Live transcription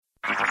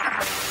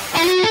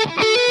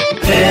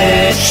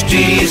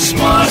HD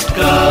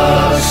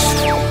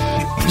Smartcast.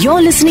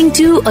 You're listening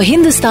to a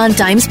Hindustan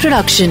Times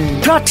production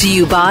brought to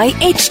you by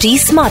HD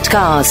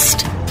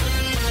Smartcast.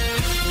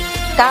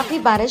 काफी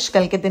बारिश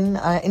कल के दिन.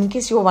 In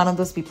case you are one of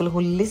those people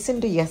who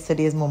listened to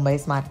yesterday's Mumbai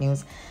Smart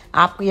News,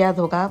 आपको याद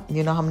होगा,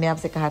 हमने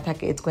आपसे कहा था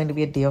कि it's going to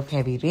be a day of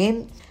heavy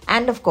rain.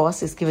 And of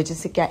course, इसकी वजह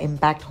से क्या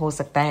impact हो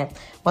सकता है?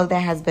 Well,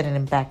 there has been an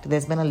impact.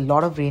 There's been a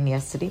lot of rain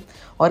yesterday.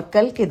 और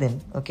कल के दिन,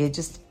 okay,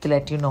 just to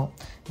let you know,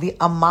 the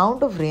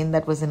amount of rain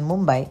that was in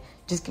Mumbai,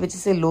 जिसकी वजह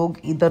से लोग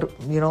इधर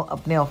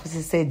अपने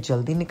ऑफिस से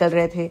जल्दी निकल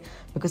रहे थे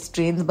बिकॉज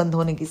ट्रेन बंद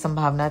होने की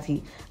संभावना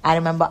थी. I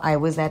remember I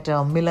was at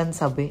Milan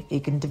Subway,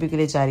 एक इंटरव्यू के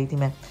लिए जा रही थी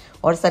मैं,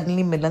 और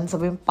सडनली मिलन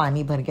सबवे में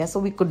पानी भर गया, so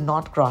we could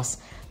not cross.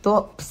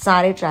 तो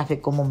सारे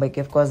ट्रैफिक को मुंबई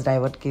के ऑफकोर्स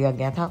डाइवर्ट किया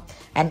गया था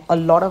and a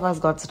lot of us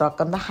got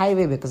stuck on the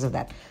highway because of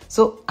that.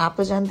 सो आप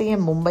तो जानते हैं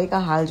मुंबई का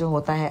हाल जो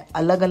होता है,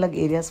 अलग अलग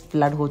एरियाज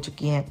फ्लड हो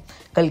चुकी हैं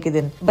कल के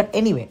दिन. But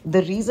anyway, the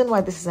reason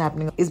why this is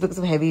happening is because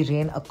of heavy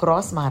rain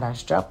across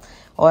Maharashtra.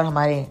 और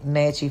हमारे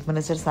नए चीफ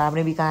मिनिस्टर साहब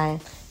ने भी कहा है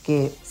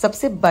कि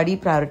सबसे बड़ी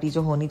प्रायोरिटी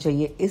जो होनी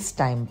चाहिए इस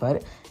टाइम पर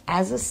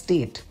as a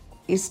state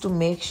is to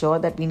make sure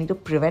that we need to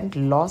prevent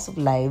loss of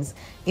lives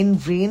in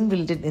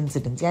rain-related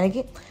incidents. यानी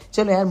कि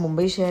चलो यार,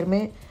 मुंबई शहर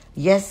में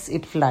yes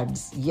it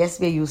floods, yes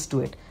we are used to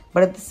it,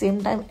 but at the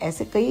same time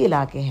ऐसे कई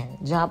इलाके हैं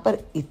जहाँ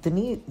पर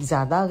इतनी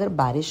ज़्यादा अगर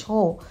बारिश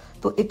हो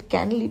तो it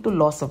can lead to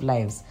loss of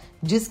lives,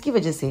 जिसकी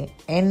वजह से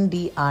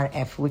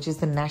NDRF which is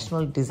the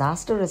National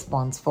Disaster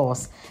Response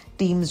Force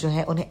teams जो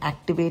है उन्हें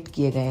एक्टिवेट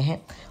किए गए हैं.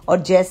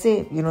 और जैसे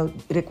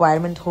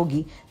रिक्वायरमेंट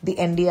होगी, the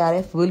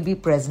NDRF will be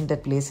present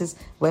at places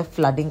where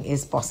flooding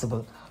is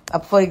possible.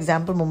 अब फॉर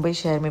एग्जांपल मुंबई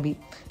शहर में भी,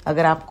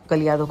 अगर आपको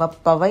कल याद होगा,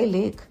 पवई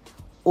लेक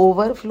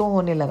ओवरफ्लो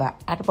होने लगा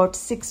at about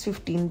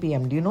 6:15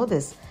 PM. Do you know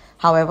this?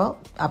 However,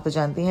 आप तो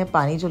जानते हैं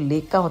पानी जो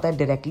लेक का होता है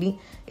directly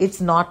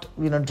it's not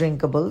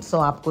drinkable, so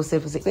आपको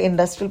सिर्फ उसे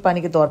इंडस्ट्रियल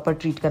पानी के तौर पर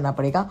ट्रीट करना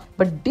पड़ेगा.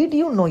 But did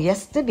you know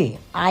yesterday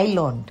I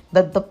learned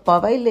that the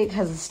Powai lake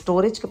has a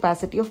storage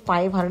capacity of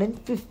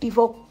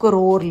 554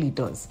 crore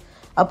litres.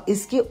 अब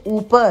इसके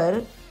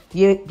ऊपर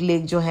ये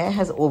लेक जो है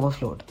हैज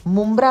ओवरफ्लोड.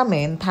 मुंब्रा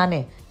में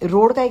थाने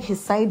रोड का एक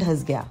हिस्सा ही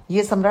धंस गया.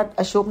 ये सम्राट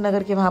अशोक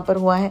नगर के वहां पर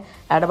हुआ है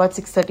at about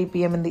 6:30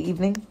 PM in the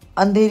evening.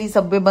 Andheri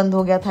subway बंद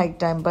हो गया था एक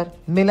टाइम पर.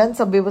 Milan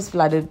subway was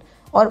flooded.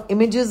 और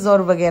इमेजेस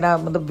और वगैरह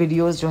मतलब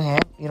वीडियोस जो हैं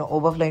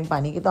ओवरफ्लोइंग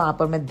पानी के, तो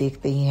आप और मैं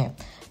देखते ही हैं.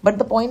 But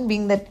the point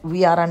being that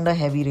we are under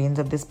heavy rains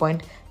at this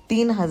point.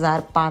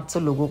 3,500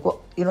 लोगों को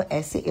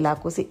ऐसे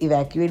इलाकों से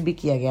इवैक्यूएट भी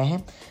किया गया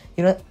है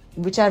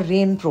विच आर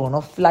रेन प्रोन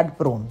और flood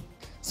prone.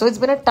 So it's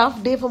been a tough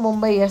day for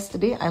Mumbai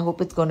yesterday. I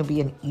hope it's going to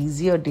be an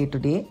easier day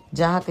today.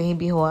 जहाँ कहीं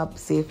भी हो आप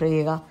safe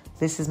रहिएगा.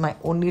 This is my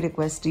only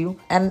request to you,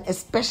 and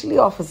especially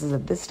offices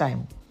at this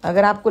time.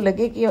 अगर आपको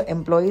लगे कि your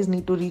employees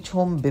need to reach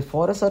home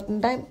before a certain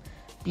time,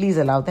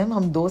 please allow them.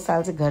 हम 2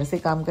 साल से घर से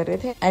काम कर रहे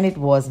थे and it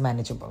was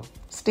manageable.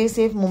 Stay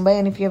safe Mumbai,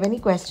 and if you have any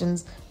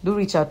questions, do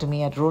reach out to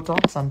me at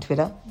Rotalks on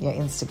Twitter या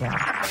Instagram.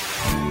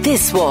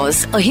 This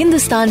was a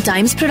Hindustan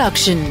Times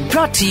production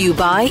brought to you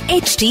by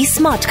HD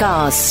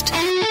Smartcast.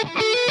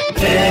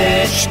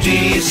 HD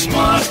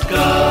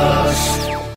Smartcast.